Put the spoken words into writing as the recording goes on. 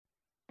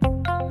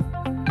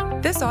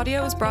This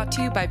audio is brought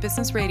to you by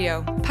Business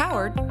Radio,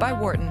 powered by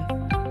Wharton.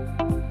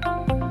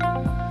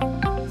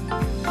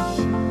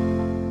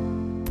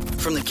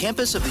 From the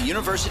campus of the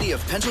University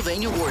of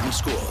Pennsylvania Wharton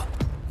School,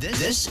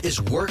 this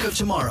is Work of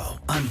Tomorrow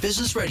on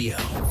Business Radio.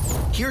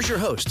 Here's your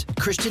host,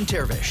 Christian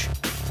Tervish.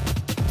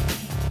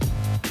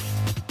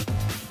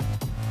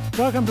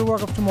 Welcome to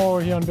Work of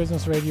Tomorrow here on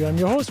Business Radio. I'm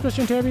your host,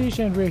 Christian Tervish,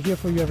 and we're here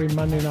for you every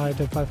Monday night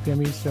at 5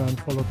 p.m. Eastern,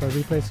 followed by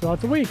replays throughout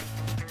the week.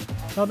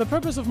 Now, the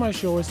purpose of my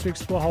show is to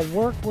explore how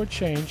work will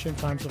change in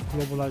times of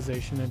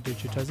globalization and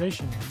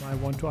digitization. I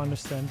want to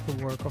understand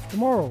the work of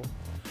tomorrow.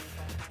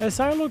 As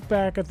I look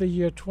back at the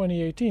year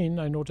 2018,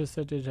 I noticed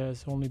that it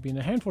has only been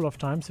a handful of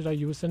times that I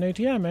used an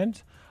ATM,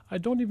 and I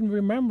don't even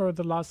remember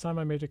the last time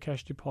I made a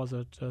cash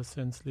deposit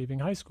since leaving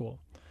high school.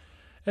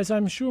 As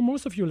I'm sure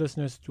most of you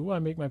listeners do, I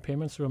make my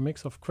payments through a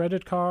mix of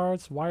credit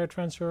cards, wire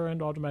transfer,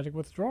 and automatic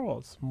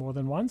withdrawals. More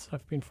than once,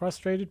 I've been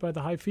frustrated by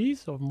the high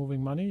fees of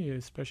moving money,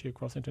 especially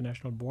across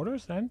international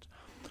borders, and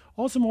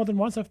also more than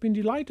once I've been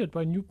delighted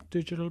by new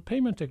digital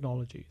payment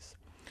technologies.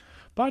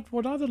 But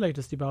what are the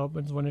latest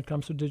developments when it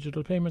comes to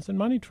digital payments and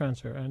money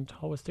transfer, and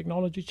how is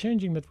technology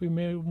changing that we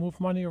may move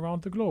money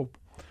around the globe?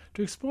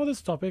 To explore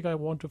this topic, I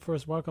want to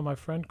first welcome my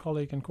friend,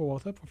 colleague, and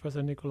co-author,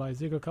 Professor Nikolai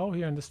Ziegelkau,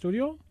 here in the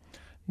studio.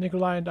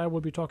 Nikolai and I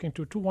will be talking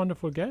to two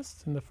wonderful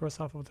guests. In the first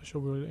half of the show,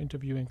 we'll be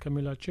interviewing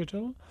Kamila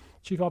Chytil,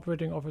 Chief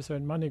Operating Officer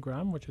at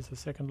MoneyGram, which is the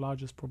second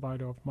largest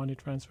provider of money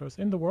transfers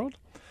in the world.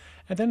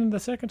 And then in the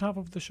second half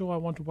of the show, I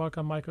want to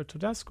welcome Michael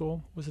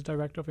Tedesco, who is the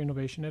Director of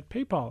Innovation at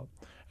PayPal.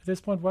 At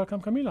this point,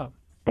 welcome, Kamila.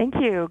 Thank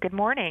you. Good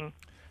morning.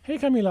 Hey,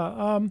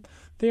 Kamila.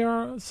 There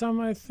are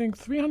some, I think,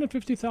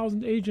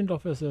 350,000 agent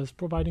offices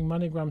providing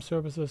MoneyGram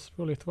services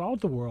really throughout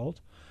the world.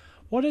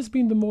 What has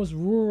been the most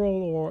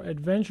rural or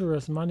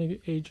adventurous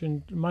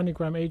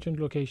MoneyGram agent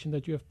location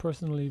that you have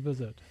personally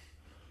visited?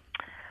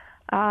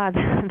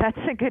 That's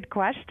a good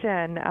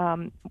question.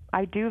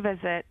 I do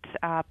visit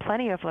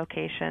plenty of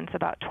locations.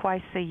 About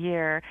twice a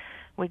year,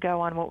 we go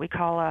on what we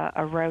call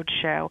a road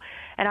show.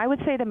 And I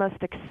would say the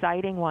most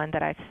exciting one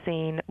that I've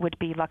seen would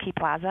be Lucky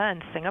Plaza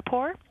in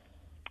Singapore.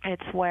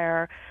 It's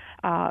where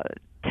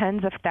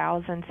tens of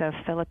thousands of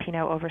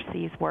Filipino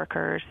overseas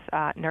workers,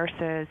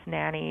 nurses,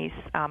 nannies,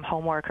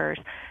 home workers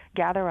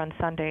gather on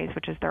Sundays,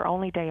 which is their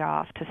only day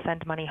off, to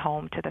send money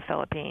home to the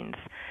Philippines.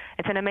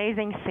 It's an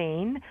amazing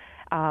scene.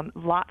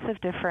 Lots of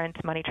different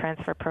money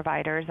transfer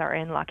providers are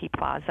in Lucky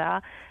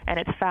Plaza, and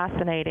it's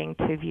fascinating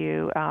to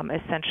view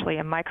essentially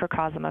a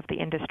microcosm of the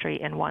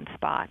industry in one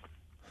spot.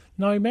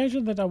 Now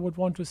imagine that I would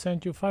want to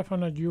send you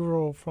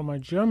 €500 from my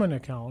German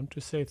account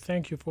to say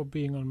thank you for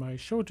being on my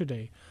show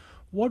today.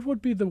 What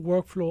would be the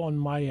workflow on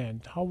my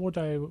end? How would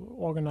I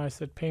organize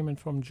that payment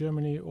from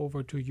Germany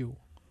over to you?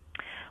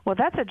 Well,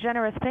 that's a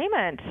generous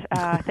payment.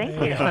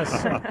 Thank you. Yes.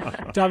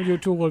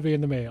 W-2 will be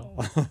in the mail.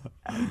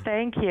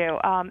 Thank you.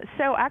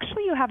 So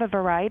actually you have a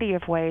variety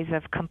of ways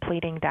of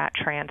completing that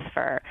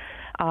transfer.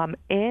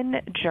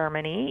 In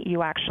Germany,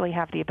 you actually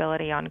have the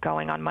ability on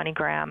going on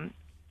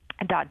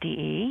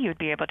MoneyGram.de. You'd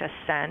be able to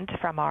send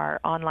from our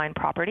online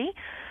property.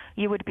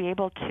 You would be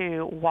able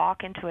to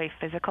walk into a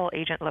physical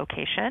agent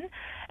location,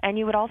 and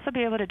you would also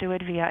be able to do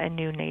it via a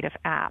new native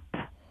app.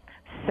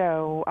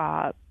 So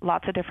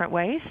lots of different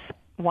ways.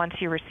 Once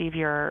you receive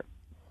your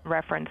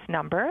reference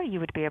number, you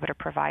would be able to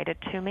provide it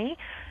to me.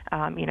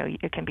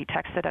 It can be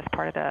texted as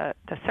part of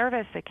the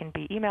service. It can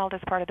be emailed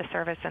as part of the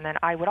service. And then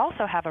I would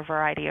also have a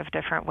variety of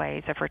different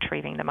ways of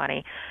retrieving the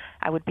money.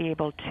 I would be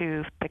able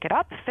to pick it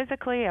up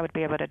physically. I would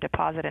be able to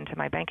deposit into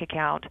my bank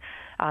account.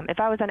 If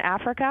I was in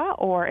Africa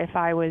or if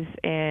I was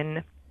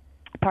in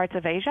parts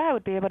of Asia, I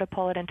would be able to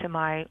pull it into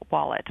my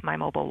wallet, my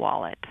mobile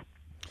wallet.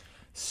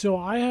 So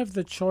I have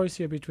the choice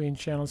here between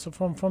channels. So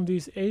from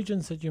these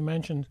agents that you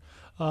mentioned,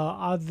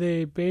 are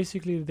they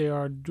basically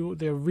they're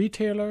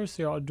retailers?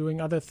 They are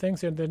doing other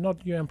things, and they're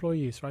not your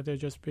employees, right? They're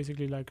just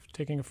basically like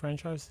taking a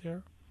franchise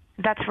there.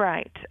 That's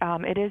right.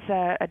 It is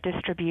a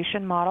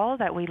distribution model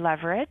that we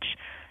leverage.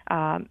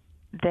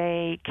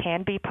 They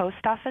can be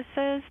post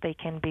offices. They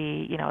can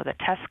be the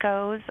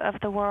Tesco's of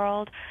the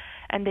world,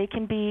 and they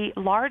can be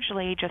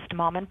largely just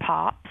mom and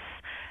pops.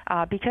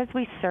 Because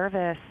we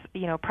service,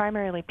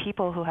 primarily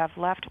people who have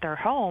left their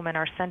home and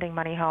are sending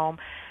money home,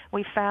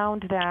 we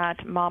found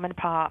that mom and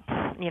pop,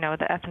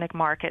 the ethnic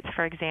markets,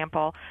 for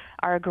example,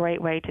 are a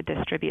great way to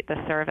distribute the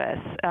service.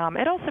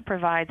 It also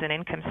provides an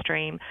income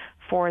stream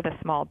for the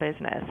small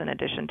business in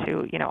addition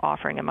to,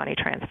 offering a money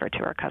transfer to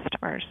our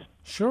customers.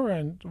 Sure.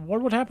 And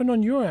what would happen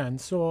on your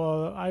end?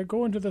 So I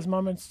go into this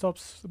mom and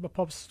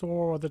pop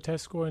store or the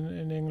Tesco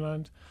in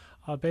England.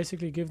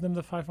 Basically give them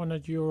the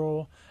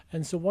 €500.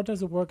 And so what does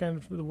the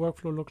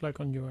workflow look like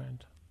on your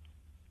end?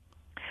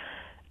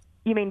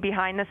 You mean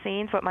behind the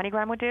scenes, what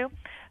MoneyGram would do?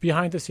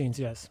 Behind the scenes,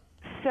 yes.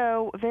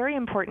 So very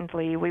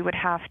importantly, we would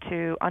have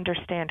to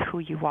understand who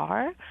you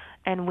are,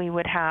 and we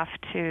would have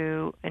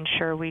to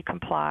ensure we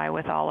comply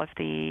with all of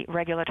the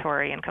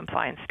regulatory and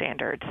compliance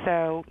standards.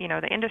 So,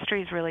 the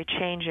industry is really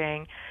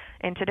changing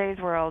in today's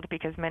world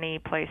because many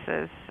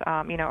places,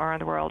 around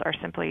the world are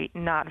simply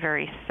not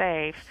very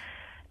safe.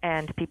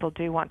 and people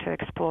do want to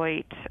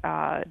exploit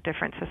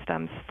different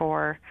systems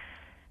for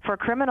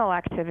criminal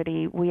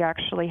activity, we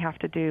actually have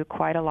to do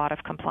quite a lot of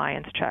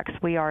compliance checks.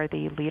 We are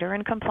the leader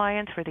in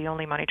compliance. We're the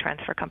only money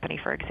transfer company,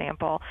 for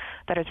example,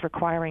 that is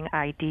requiring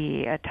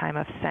ID at time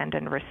of send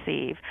and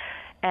receive.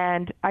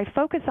 And I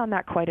focus on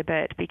that quite a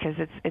bit because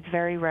it's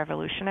very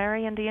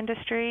revolutionary in the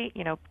industry.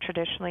 You know,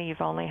 traditionally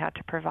you've only had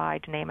to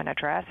provide name and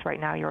address. Right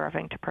now you're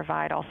having to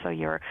provide also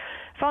your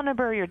phone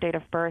number, your date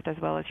of birth, as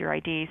well as your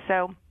ID.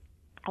 So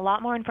a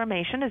lot more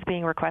information is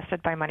being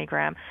requested by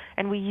MoneyGram,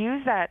 and we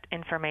use that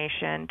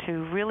information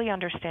to really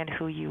understand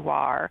who you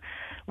are.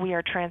 We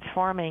are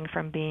transforming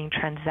from being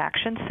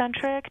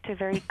transaction-centric to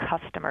very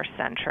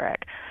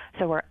customer-centric.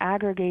 So we're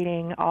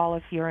aggregating all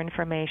of your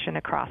information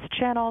across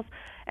channels,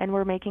 and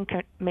we're making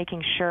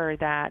sure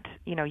that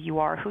you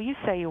are who you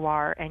say you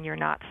are, and you're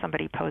not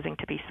somebody posing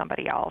to be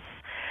somebody else.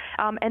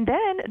 And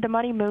then the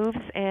money moves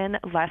in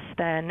less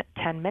than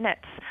 10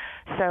 minutes.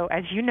 So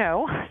as you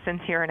know,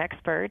 since you're an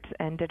expert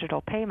in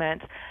digital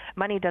payments,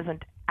 money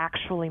doesn't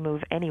actually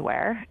move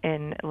anywhere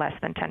in less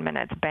than 10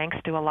 minutes. Banks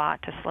do a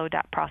lot to slow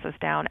that process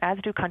down, as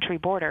do country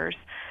borders.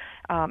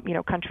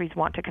 Countries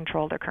want to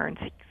control their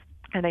currencies,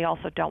 and they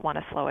also don't want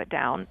to slow it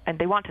down. And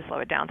they want to slow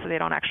it down, so they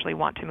don't actually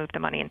want to move the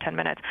money in 10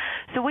 minutes.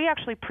 So we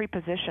actually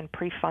pre-position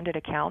pre-funded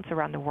accounts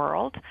around the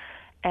world,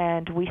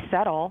 and we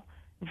settle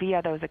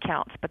via those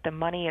accounts, but the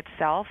money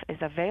itself is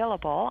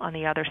available on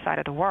the other side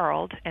of the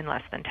world in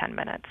less than 10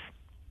 minutes.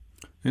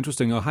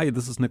 Interesting. Hi,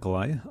 this is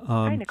Nikolai.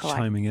 Hi, Nikolai.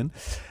 Chiming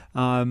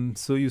in.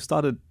 So you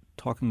started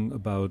talking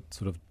about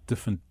sort of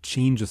different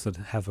changes that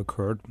have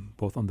occurred,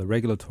 both on the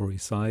regulatory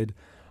side.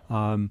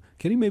 Can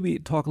you maybe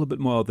talk a little bit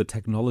more about the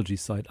technology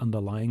side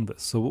underlying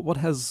this? So what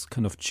has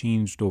kind of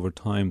changed over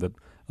time that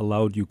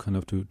allowed you kind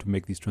of to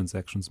make these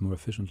transactions more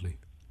efficiently?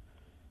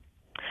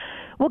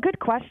 Well, good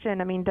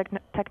question. I mean,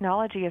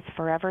 technology is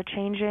forever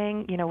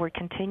changing. We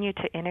continue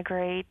to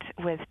integrate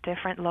with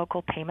different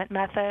local payment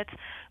methods.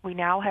 We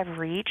now have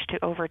reach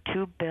to over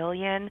 2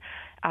 billion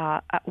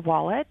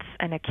wallets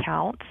and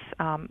accounts,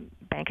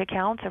 bank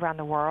accounts around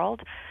the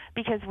world,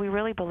 because we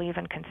really believe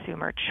in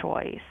consumer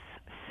choice.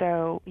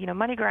 So,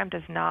 MoneyGram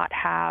does not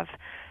have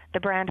the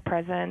brand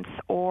presence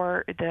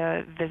or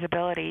the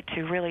visibility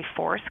to really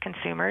force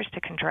consumers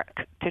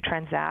to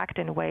transact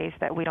in ways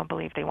that we don't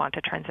believe they want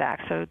to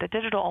transact. So the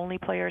digital-only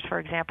players, for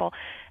example,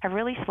 have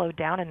really slowed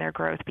down in their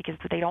growth because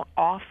they don't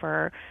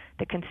offer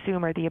the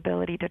consumer the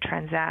ability to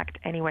transact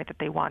any way that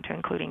they want to,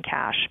 including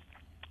cash.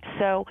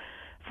 So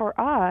for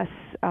us,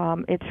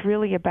 it's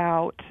really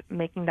about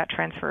making that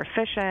transfer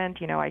efficient.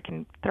 I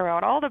can throw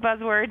out all the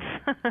buzzwords.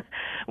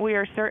 We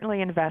are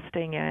certainly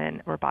investing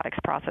in robotics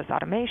process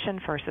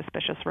automation for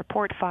suspicious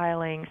report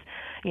filings.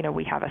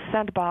 We have a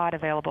SendBot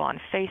available on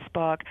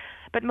Facebook.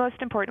 But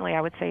most importantly, I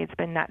would say it's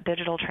been that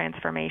digital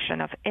transformation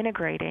of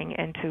integrating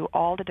into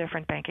all the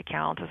different bank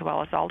accounts as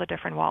well as all the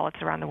different wallets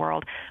around the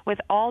world with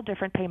all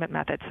different payment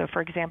methods. So,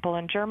 for example,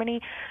 in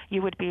Germany,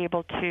 you would be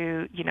able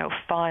to,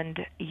 fund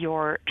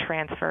your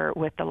transfer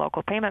with the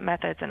local payment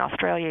methods. In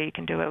Australia, you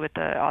can do it with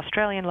the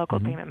Australian local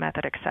payment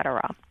method, et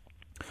cetera.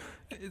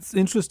 It's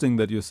interesting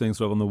that you're saying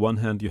sort of on the one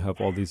hand, you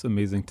have all these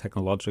amazing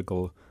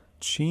technological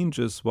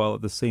changes, while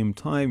at the same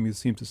time you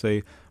seem to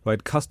say,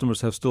 right,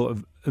 customers have still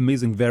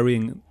amazing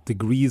varying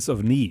degrees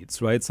of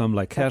needs, right? Some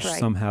like cash, right.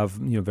 Some have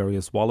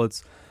various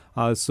wallets.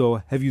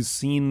 So have you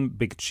seen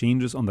big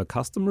changes on the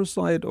customer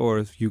side, or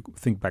if you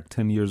think back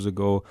 10 years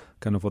ago,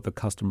 kind of what the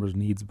customer's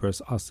needs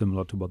are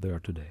similar to what they are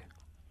today?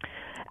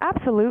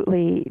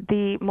 Absolutely.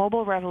 The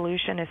mobile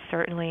revolution is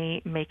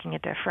certainly making a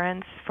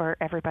difference for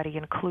everybody,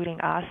 including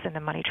us in the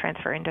money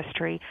transfer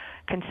industry.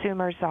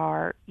 Consumers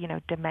are,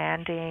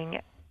 demanding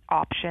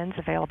options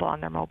available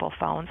on their mobile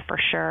phones for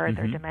sure. Mm-hmm.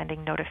 They're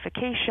demanding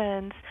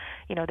notifications.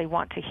 They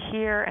want to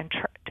hear and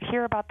to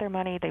hear about their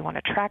money. They want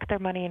to track their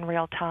money in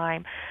real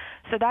time.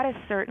 So that is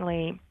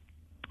certainly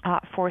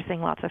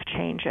forcing lots of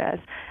changes.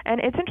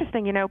 And it's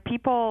interesting,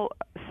 people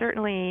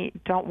certainly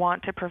don't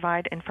want to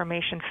provide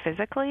information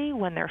physically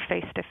when they're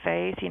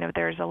face-to-face.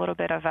 There's a little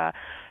bit of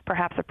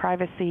perhaps a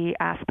privacy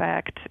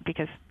aspect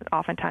because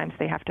oftentimes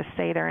they have to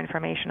say their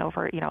information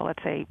over,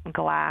 let's say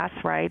glass,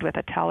 right, with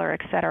a teller,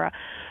 et cetera.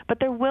 But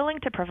they're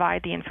willing to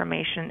provide the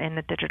information in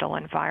the digital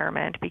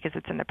environment because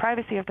it's in the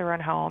privacy of their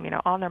own home,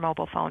 on their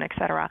mobile phone, et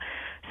cetera.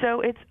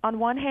 So it's, on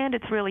one hand,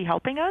 it's really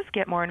helping us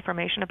get more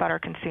information about our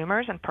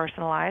consumers and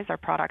personalize our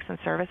products and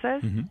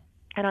services. Mm-hmm.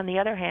 And on the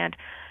other hand,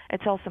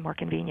 it's also more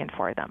convenient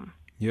for them.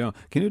 Yeah.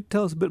 Can you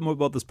tell us a bit more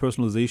about this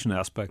personalization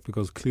aspect?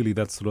 Because clearly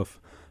that's sort of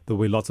the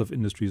way lots of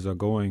industries are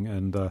going.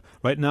 And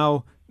right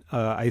now,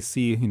 I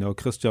see,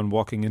 Christian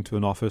walking into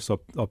an office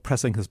or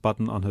pressing his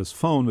button on his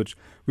phone, which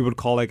we would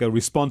call like a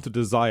respond to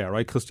desire,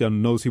 right?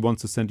 Christian knows he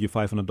wants to send you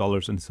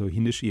 $500, and so he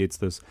initiates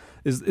this.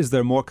 Is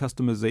there more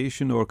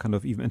customization or kind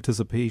of even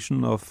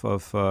anticipation of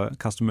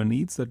customer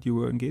needs that you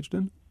were engaged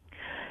in?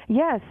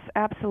 Yes,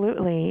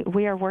 absolutely.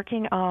 We are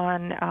working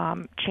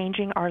on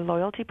changing our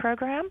loyalty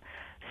program.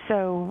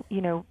 So,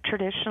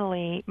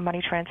 traditionally,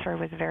 money transfer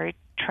was very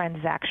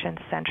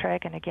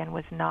transaction-centric and, again,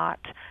 was not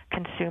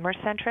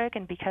consumer-centric.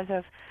 And because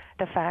of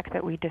the fact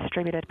that we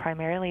distributed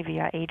primarily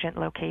via agent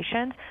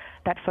locations,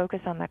 that focus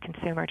on the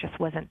consumer just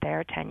wasn't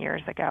there 10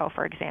 years ago,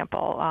 for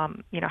example,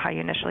 how you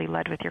initially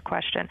led with your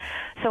question.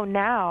 So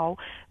now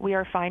we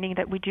are finding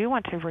that we do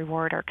want to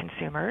reward our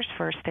consumers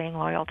for staying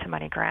loyal to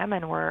MoneyGram,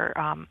 and we're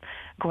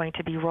going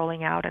to be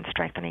rolling out and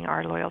strengthening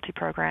our loyalty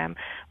program.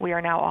 We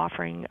are now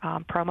offering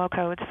promo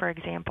codes, for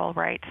example,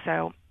 right?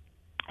 So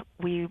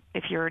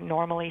if you're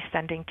normally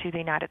sending to the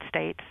United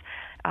States,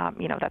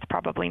 that's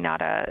probably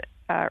not a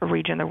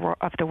region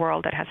of the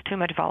world that has too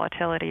much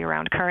volatility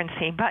around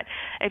currency. But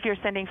if you're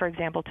sending, for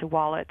example, to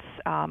wallets,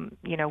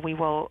 we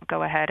will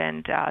go ahead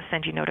and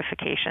send you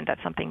notification that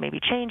something may be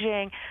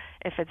changing.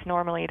 If it's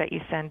normally that you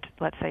send,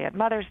 let's say, at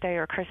Mother's Day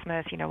or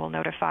Christmas, we'll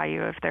notify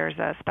you if there's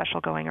a special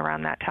going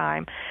around that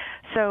time.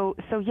 So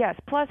yes,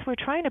 plus we're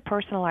trying to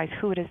personalize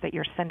who it is that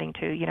you're sending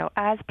to.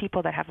 As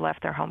people that have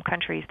left their home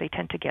countries, they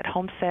tend to get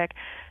homesick.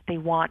 They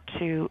want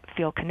to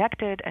feel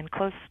connected and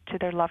close to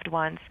their loved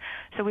ones.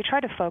 So we try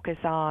to focus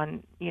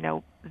on,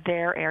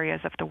 their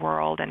areas of the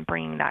world and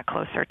bringing that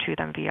closer to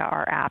them via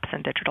our apps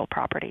and digital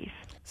properties.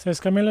 Says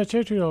Kamila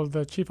Chytil,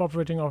 the Chief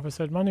Operating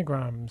Officer at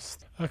MoneyGram.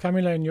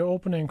 Kamila, in your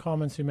opening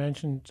comments, you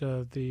mentioned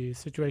the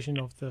situation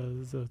of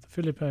the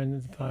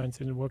Philippines clients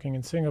working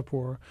in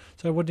Singapore.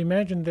 So I would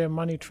imagine their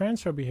money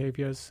transfer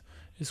behaviors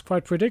is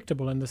quite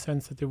predictable in the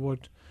sense that they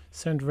would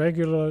send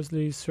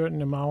regularly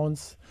certain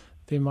amounts.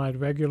 They might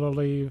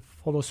regularly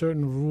follow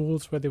certain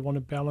rules where they want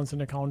to balance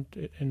an account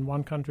in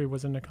one country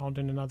with an account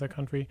in another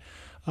country.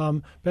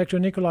 Back to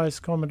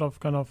Nikolai's comment of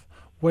kind of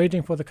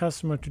waiting for the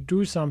customer to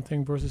do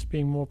something versus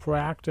being more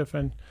proactive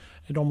and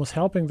almost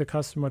helping the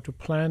customer to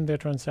plan their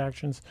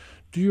transactions.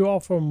 Do you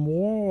offer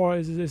more, or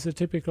is a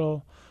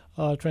typical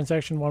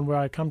transaction one where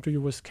I come to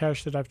you with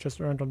cash that I've just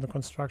earned on the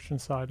construction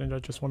side and I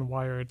just want to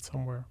wire it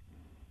somewhere?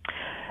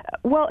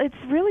 Well, it's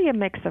really a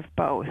mix of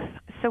both.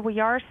 So we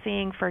are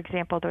seeing, for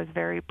example, those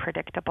very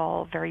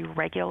predictable, very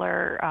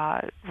regular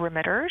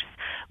remitters.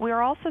 We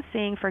are also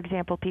seeing, for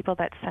example, people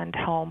that send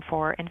home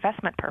for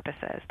investment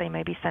purposes. They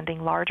may be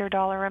sending larger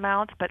dollar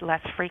amounts, but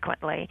less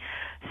frequently.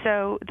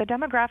 So the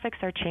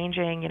demographics are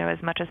changing,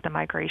 as much as the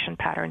migration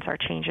patterns are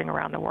changing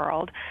around the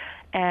world.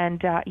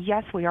 And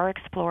yes, we are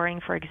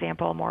exploring, for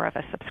example, more of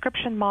a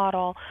subscription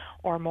model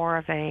or more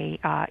of a,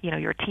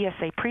 your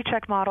TSA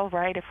pre-check model,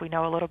 right? If we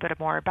know a little bit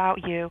more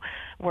about you,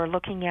 we're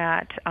looking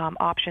at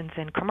options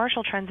in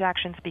commercial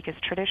transactions because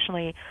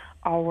traditionally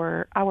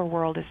our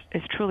world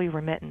is truly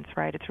remittance,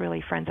 right? It's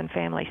really friends and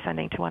family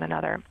sending to one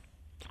another.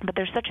 But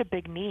there's such a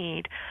big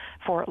need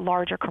for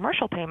larger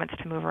commercial payments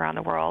to move around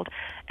the world.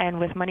 And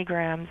with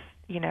MoneyGram's,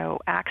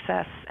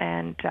 access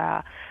and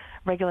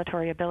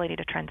regulatory ability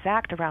to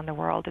transact around the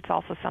world, it's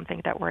also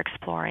something that we're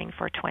exploring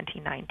for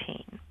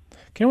 2019.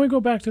 Can we go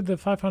back to the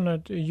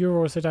 500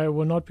 euros that I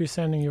will not be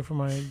sending you from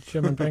my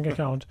German bank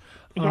account?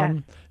 Yes.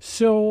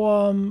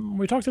 So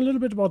we talked a little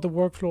bit about the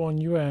workflow on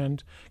your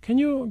end. Can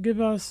you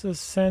give us a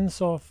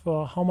sense of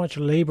how much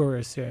labor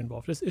is there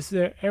involved? Is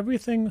there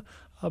everything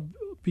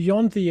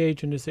beyond the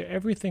agent? Is there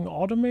everything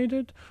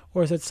automated?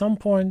 Or is at some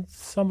point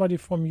somebody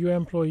from your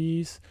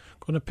employees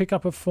going to pick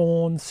up a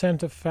phone,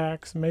 send a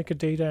fax, make a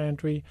data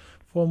entry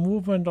for a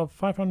movement of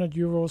 500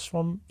 euros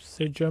from,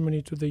 say,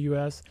 Germany to the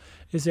U.S.?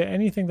 Is there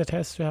anything that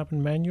has to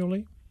happen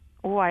manually?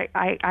 Oh,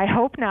 I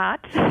hope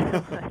not.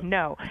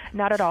 No,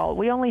 not at all.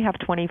 We only have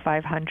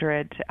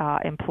 2,500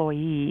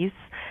 employees,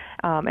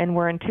 and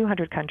we're in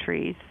 200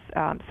 countries.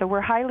 So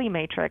we're highly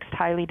matrixed,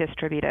 highly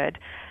distributed,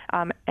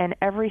 and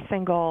every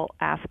single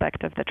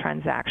aspect of the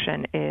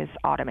transaction is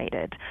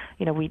automated.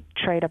 We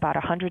trade about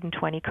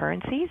 120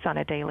 currencies on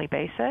a daily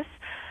basis,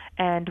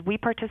 and we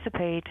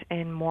participate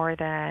in more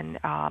than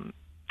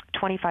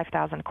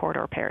 25,000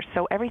 corridor pairs.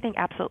 So everything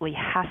absolutely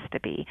has to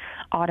be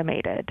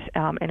automated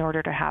in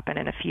order to happen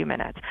in a few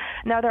minutes.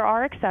 Now, there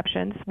are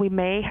exceptions. We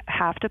may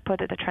have to put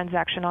the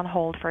transaction on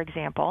hold, for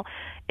example,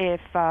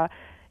 if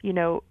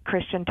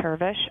Christian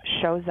Tervish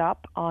shows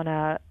up on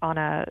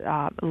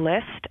a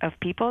list of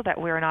people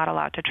that we're not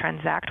allowed to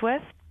transact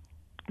with,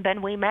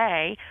 then we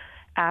may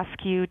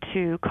ask you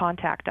to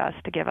contact us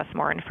to give us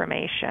more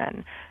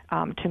information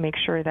to make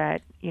sure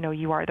that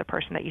you are the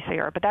person that you say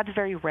you are. But that's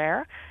very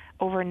rare.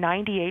 Over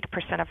 98%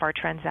 of our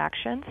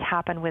transactions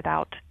happen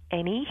without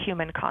any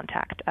human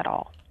contact at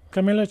all.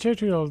 Kamila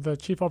Chytil, the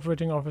Chief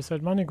Operating Officer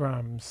at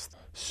MoneyGram.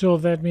 So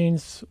that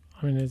means,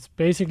 it's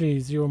basically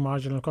zero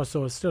marginal cost.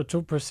 So it's still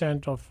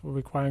 2% of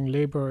requiring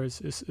labor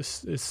is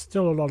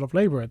still a lot of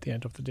labor at the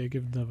end of the day,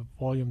 given the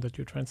volume that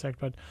you transact.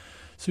 But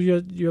so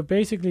you're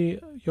basically,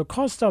 your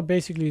costs are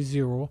basically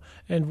zero.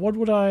 And what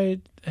would I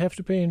have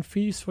to pay in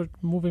fees for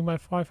moving my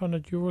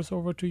 500 euros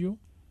over to you?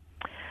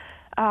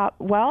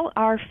 Well,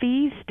 our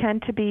fees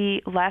tend to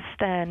be less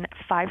than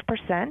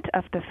 5%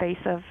 of the face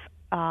of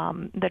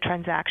the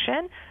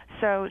transaction.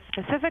 So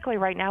specifically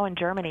right now in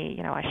Germany,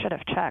 I should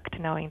have checked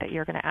knowing that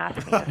you're going to ask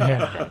me this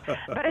question.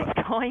 But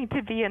it's going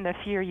to be in the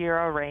few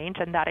euro range,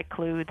 and that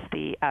includes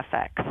the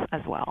FX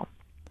as well.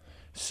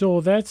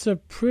 So that's a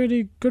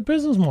pretty good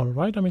business model,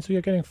 right? I mean, so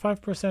you're getting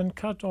 5%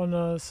 cut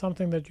on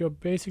something that you're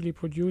basically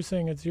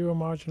producing at zero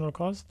marginal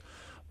cost.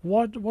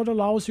 What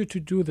allows you to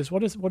do this?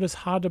 What is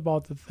hard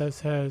about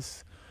this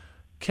has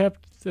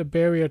kept the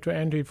barrier to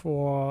entry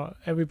for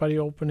everybody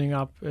opening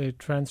up a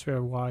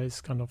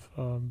transfer-wise kind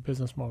of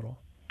business model?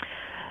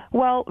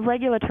 Well,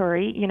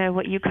 regulatory,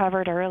 what you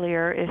covered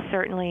earlier is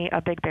certainly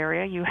a big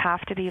barrier. You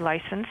have to be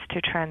licensed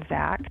to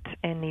transact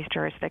in these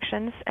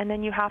jurisdictions, and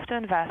then you have to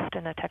invest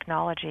in the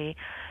technology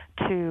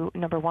to,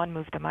 number one,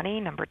 move the money,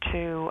 number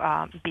two,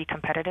 be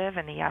competitive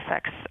in the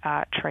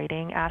FX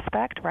trading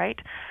aspect, right?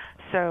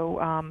 So,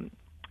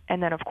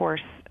 and then, of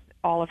course,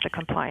 all of the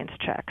compliance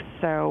checks.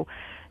 So,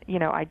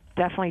 I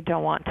definitely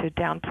don't want to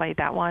downplay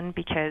that one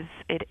because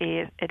it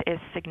is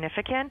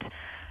significant.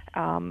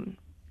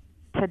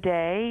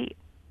 Today,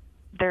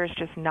 there's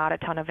just not a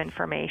ton of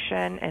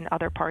information in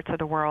other parts of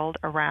the world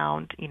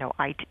around,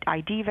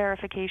 ID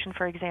verification,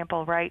 for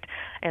example, right?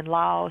 In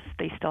Laos,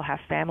 they still have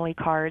family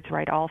cards,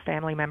 right? All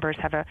family members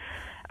have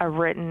a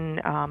written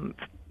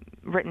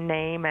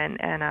name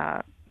and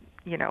a,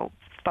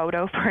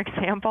 photo, for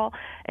example,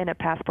 in a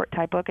passport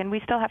type book, and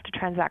we still have to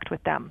transact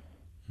with them.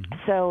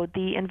 So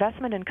the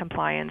investment in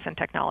compliance and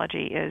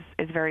technology is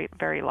very,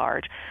 very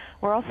large.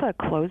 We're also a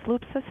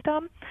closed-loop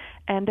system,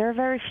 and there are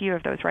very few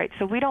of those, right?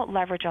 So we don't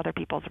leverage other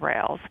people's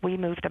rails. We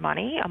move the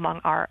money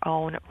among our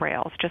own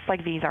rails, just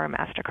like Visa or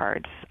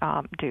MasterCards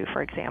do,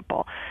 for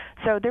example.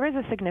 So there is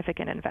a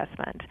significant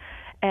investment.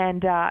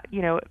 And,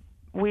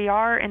 we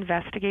are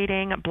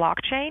investigating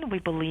blockchain. We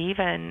believe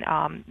in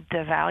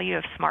the value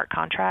of smart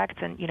contracts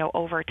and,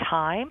 over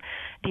time,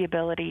 the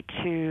ability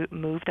to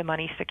move the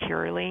money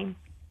securely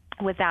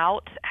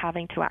without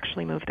having to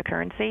actually move the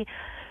currency,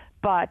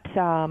 but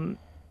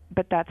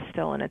that's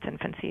still in its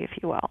infancy, if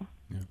you will.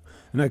 Yeah.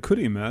 And I could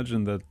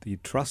imagine that the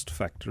trust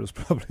factor is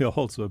probably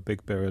also a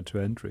big barrier to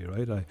entry,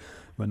 right?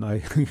 When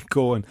I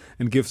go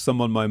and give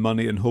someone my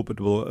money and hope it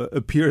will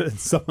appear in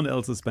someone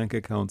else's bank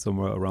account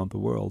somewhere around the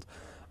world.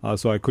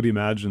 So I could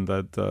imagine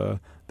that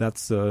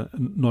that's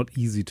not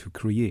easy to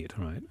create,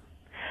 right?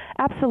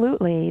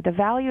 Absolutely. The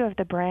value of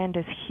the brand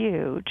is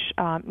huge.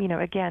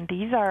 Again,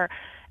 these are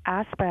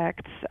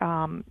aspects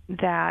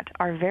that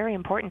are very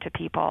important to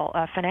people.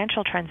 A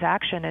financial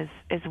transaction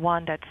is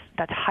one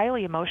that's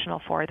highly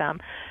emotional for them,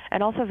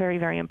 and also very,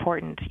 very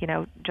important.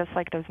 Just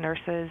like those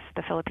nurses,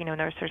 the Filipino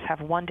nurses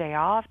have one day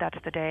off. That's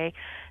the day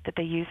that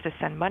they use to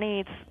send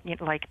money.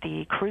 It's like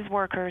the cruise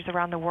workers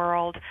around the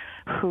world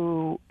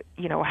who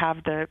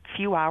have the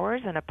few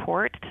hours in a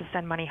port to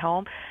send money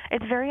home.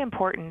 It's very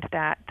important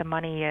that the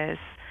money is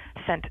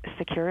sent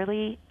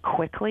securely,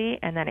 quickly,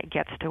 and then it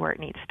gets to where it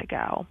needs to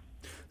go.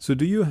 So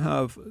do you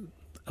have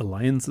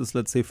alliances,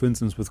 let's say, for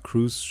instance, with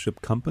cruise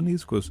ship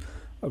companies? Because,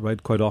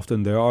 right, quite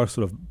often there are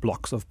sort of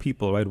blocks of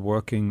people, right,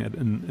 working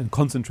in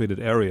concentrated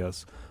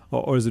areas.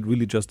 Or is it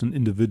really just an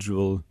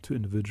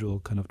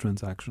individual-to-individual kind of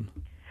transaction?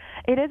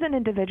 It is an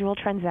individual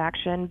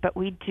transaction, but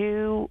we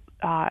do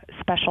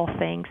special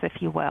things, if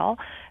you will,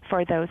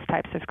 for those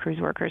types of cruise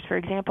workers. For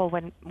example,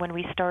 when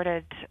we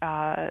started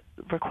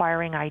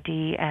requiring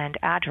ID and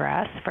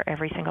address for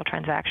every single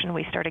transaction,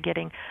 we started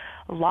getting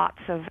lots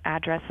of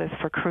addresses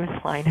for cruise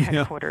line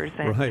headquarters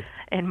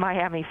in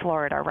Miami,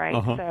 Florida, right?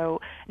 Uh-huh.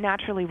 So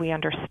naturally we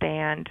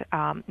understand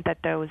that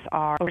those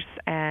are,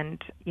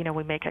 and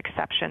we make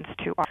exceptions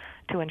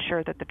to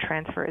ensure that the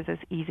transfer is as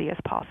easy as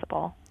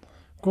possible.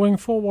 Going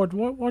forward,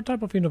 what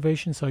type of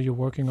innovations are you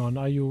working on?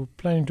 Are you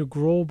planning to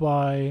grow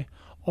by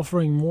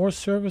offering more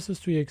services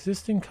to your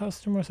existing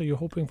customers? Are you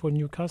hoping for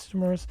new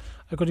customers?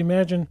 I could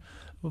imagine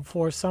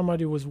for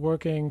somebody who was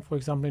working, for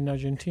example, in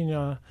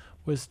Argentina,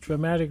 with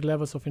dramatic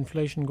levels of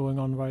inflation going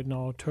on right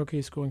now, Turkey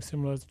is going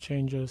similar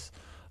changes,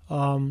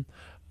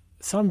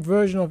 some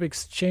version of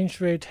exchange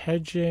rate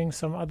hedging,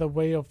 some other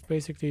way of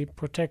basically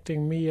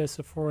protecting me as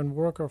a foreign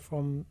worker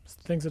from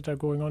things that are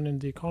going on in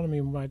the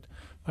economy might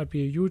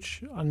be a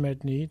huge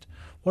unmet need.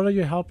 What are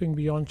you helping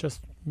beyond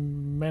just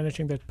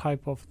managing that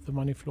pipe of the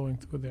money flowing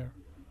through there?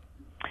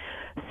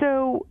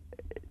 So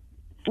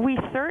we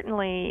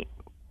certainly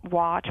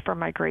watch for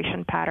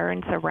migration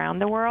patterns around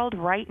the world.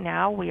 Right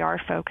now, we are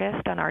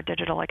focused on our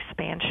digital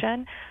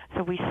expansion.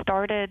 So we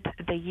started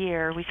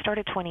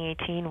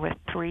 2018 with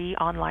 3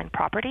 online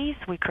properties.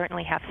 We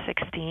currently have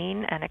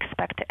 16 and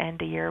expect to end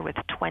the year with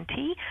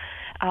 20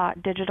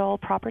 digital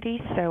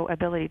properties, so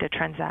ability to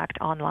transact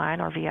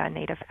online or via a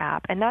native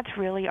app. And that's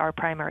really our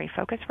primary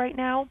focus right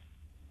now.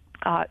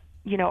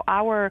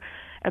 Our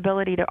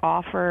ability to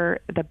offer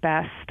the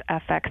best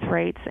FX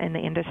rates in the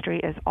industry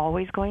is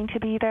always going to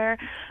be there.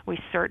 We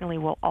certainly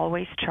will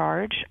always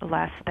charge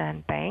less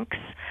than banks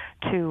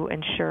to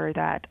ensure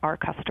that our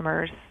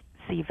customers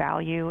see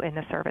value in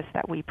the service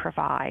that we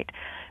provide.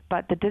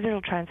 But the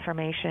digital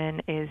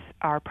transformation is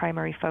our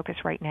primary focus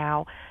right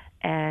now,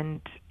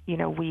 and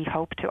we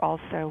hope to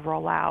also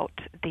roll out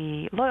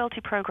the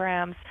loyalty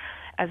programs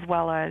as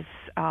well as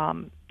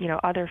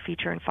other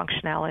feature and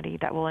functionality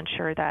that will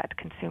ensure that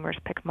consumers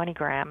pick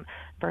MoneyGram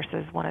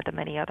versus one of the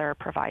many other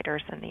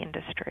providers in the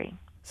industry.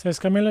 Says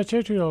Kamila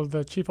Chytil,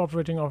 the Chief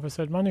Operating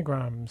Officer at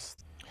MoneyGrams.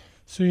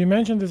 So you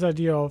mentioned this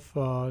idea of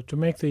to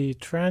make the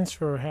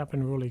transfer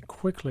happen really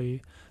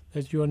quickly,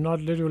 that you are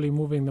not literally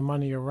moving the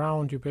money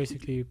around, you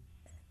basically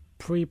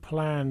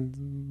pre-planned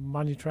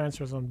money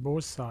transfers on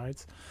both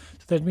sides.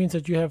 So that means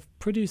that you have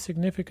pretty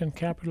significant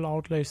capital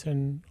outlays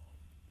in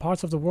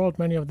parts of the world,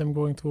 many of them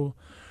going through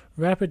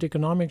rapid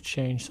economic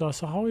change. So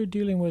how are you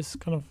dealing with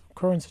kind of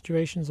current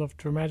situations of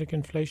dramatic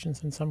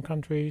inflations in some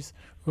countries,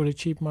 really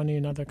cheap money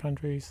in other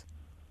countries?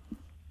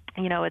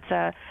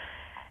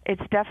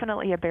 It's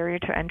definitely a barrier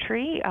to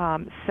entry.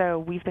 So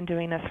we've been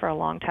doing this for a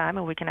long time,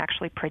 and we can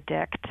actually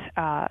predict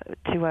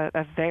to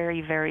a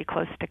very, very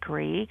close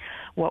degree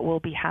what will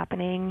be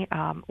happening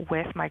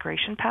with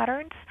migration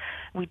patterns.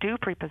 We do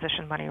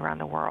pre-position money around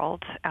the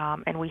world,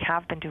 and we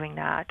have been doing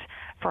that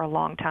for a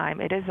long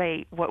time. It is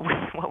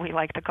what we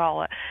like to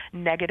call a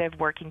negative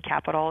working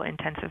capital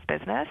intensive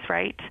business,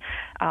 right?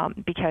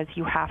 Because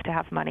you have to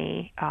have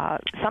money.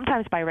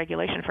 Sometimes by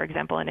regulation, for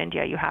example, in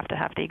India, you have to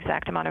have the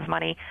exact amount of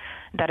money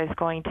that is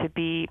going to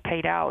be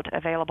paid out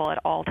available at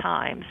all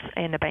times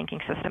in the banking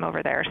system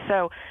over there.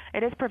 So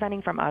it is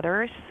preventing from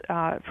others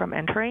from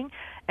entering.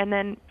 And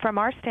then from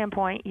our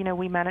standpoint,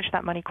 we manage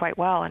that money quite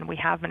well, and we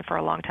have been for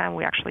a long time.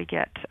 We actually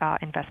get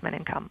investment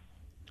income.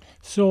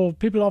 So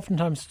people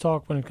oftentimes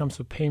talk when it comes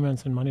to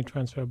payments and money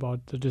transfer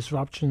about the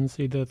disruptions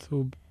either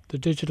through the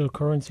digital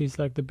currencies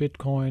like the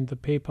Bitcoin, the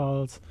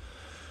PayPals,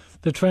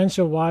 the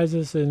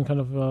TransferWises, and kind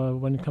of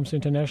when it comes to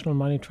international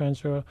money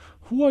transfer.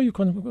 Who are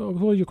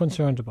you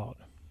concerned about?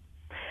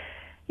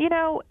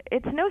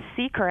 It's no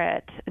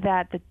secret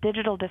that the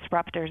digital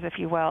disruptors, if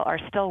you will, are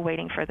still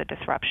waiting for the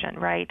disruption,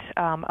 right?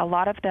 A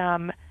lot of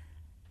them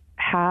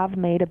have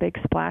made a big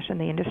splash in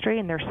the industry,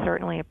 and they're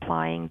certainly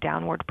applying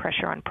downward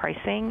pressure on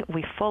pricing.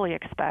 We fully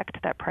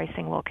expect that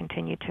pricing will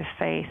continue to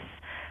face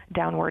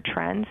downward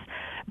trends.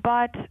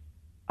 But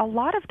a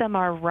lot of them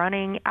are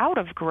running out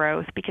of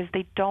growth because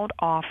they don't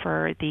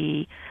offer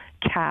the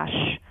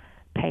cash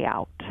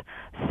payout.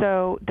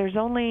 So there's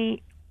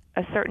only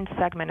a certain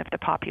segment of the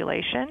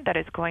population that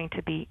is going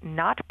to be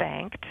not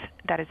banked,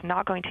 that is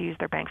not going to use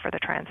their bank for the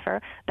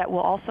transfer, that will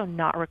also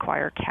not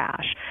require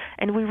cash.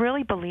 And we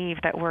really believe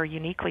that we're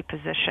uniquely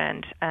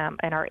positioned and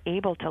are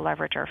able to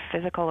leverage our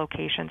physical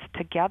locations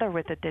together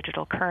with the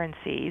digital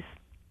currencies,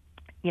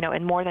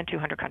 in more than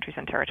 200 countries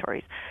and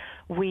territories.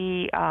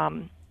 We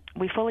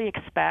fully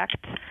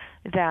expect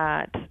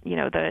that,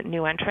 the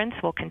new entrants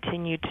will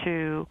continue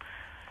to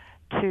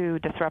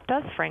disrupt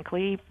us.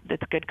 Frankly,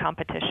 it's good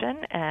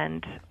competition,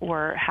 and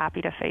we're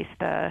happy to face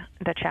the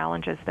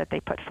challenges that they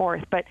put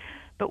forth.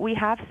 But we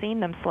have seen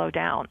them slow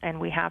down, and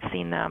we have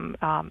seen them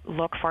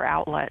look for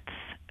outlets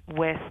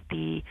with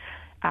the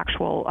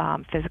actual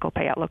physical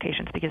payout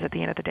locations, because at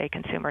the end of the day,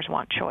 consumers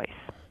want choice.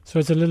 So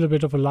it's a little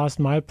bit of a last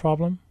mile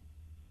problem?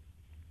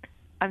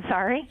 I'm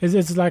sorry?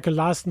 It's like a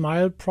last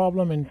mile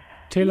problem in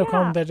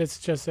telecom, Yeah. that it's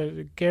just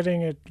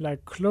getting it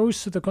like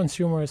close to the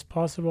consumer as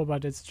possible,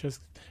 but it's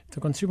just the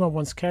consumer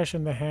wants cash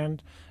in the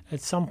hand.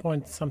 At some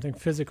point, something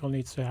physical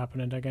needs to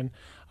happen. And again,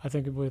 I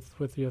think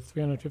with your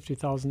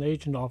 350,000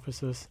 agent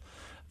offices,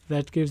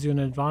 that gives you an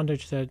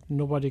advantage that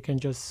nobody can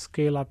just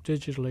scale up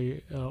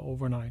digitally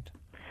overnight.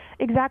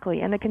 Exactly,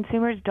 and the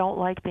consumers don't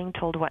like being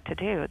told what to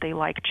do. They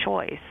like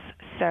choice.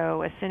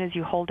 So as soon as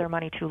you hold their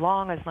money too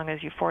long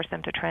as you force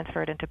them to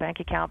transfer it into bank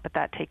account, but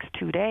that takes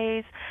 2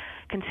 days,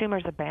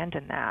 consumers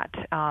abandon that,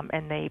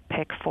 and they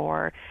pick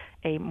for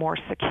a more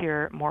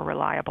secure, more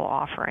reliable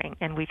offering.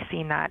 And we've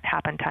seen that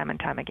happen time and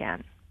time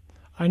again.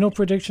 I know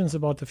predictions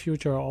about the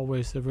future are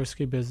always a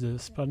risky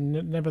business, but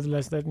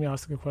nevertheless, let me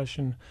ask a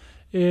question.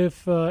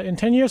 If in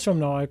 10 years from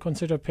now I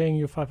consider paying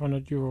you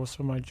 500 euros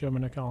for my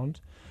German account,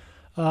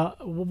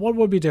 what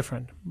will be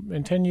different?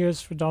 In 10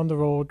 years down the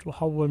road,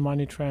 how will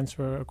money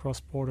transfer across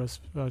borders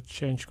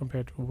change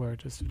compared to where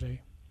it is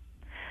today?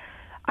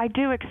 I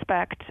do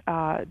expect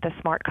the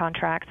smart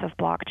contracts of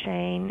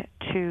blockchain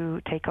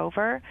to take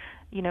over.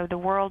 The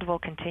world will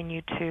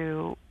continue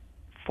to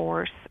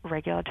force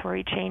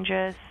regulatory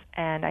changes,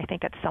 and I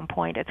think at some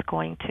point it's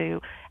going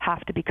to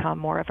have to become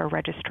more of a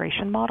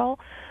registration model.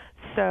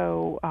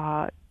 So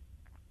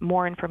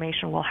more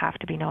information will have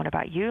to be known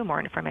about you, more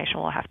information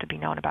will have to be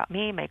known about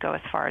me, may go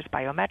as far as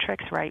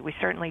biometrics, right? We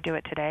certainly do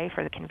it today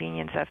for the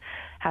convenience of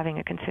having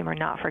a consumer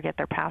not forget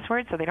their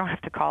password so they don't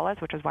have to call us,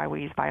 which is why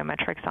we use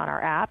biometrics on our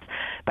apps.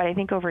 But I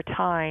think over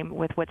time,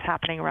 with what's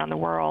happening around the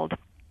world,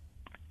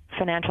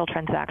 financial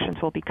transactions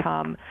will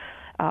become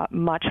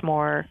much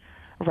more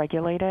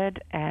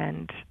regulated,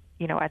 and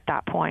at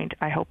that point,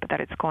 I hope that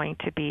it's going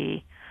to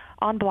be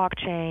on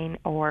blockchain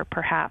or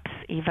perhaps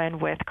even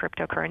with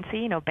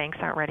cryptocurrency. Banks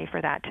aren't ready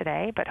for that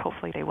today, but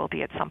hopefully they will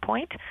be at some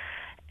point.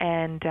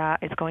 And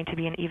it's going to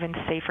be an even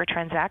safer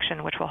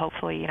transaction, which will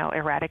hopefully,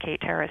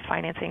 eradicate terrorist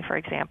financing, for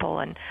example,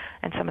 and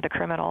some of the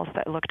criminals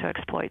that look to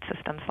exploit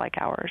systems like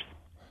ours.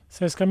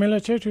 Says Kamila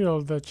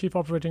Chytil, the Chief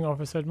Operating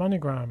Officer at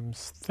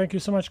MoneyGrams. Thank you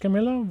so much,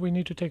 Kamila. We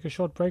need to take a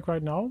short break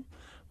right now.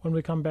 When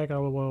we come back, I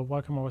will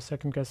welcome our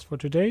second guest for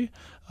today,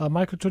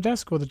 Michael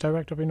Todesco, the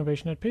Director of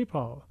Innovation at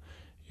PayPal.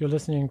 You're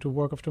listening to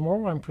Work of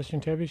Tomorrow. I'm Christian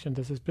Terwiesch, and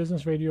this is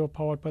Business Radio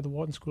powered by the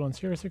Wharton School on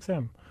Sirius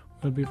XM.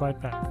 We'll be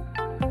right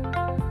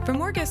back. For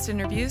more guest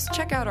interviews,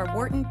 check out our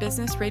Wharton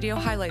Business Radio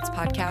Highlights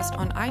podcast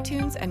on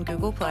iTunes and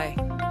Google Play.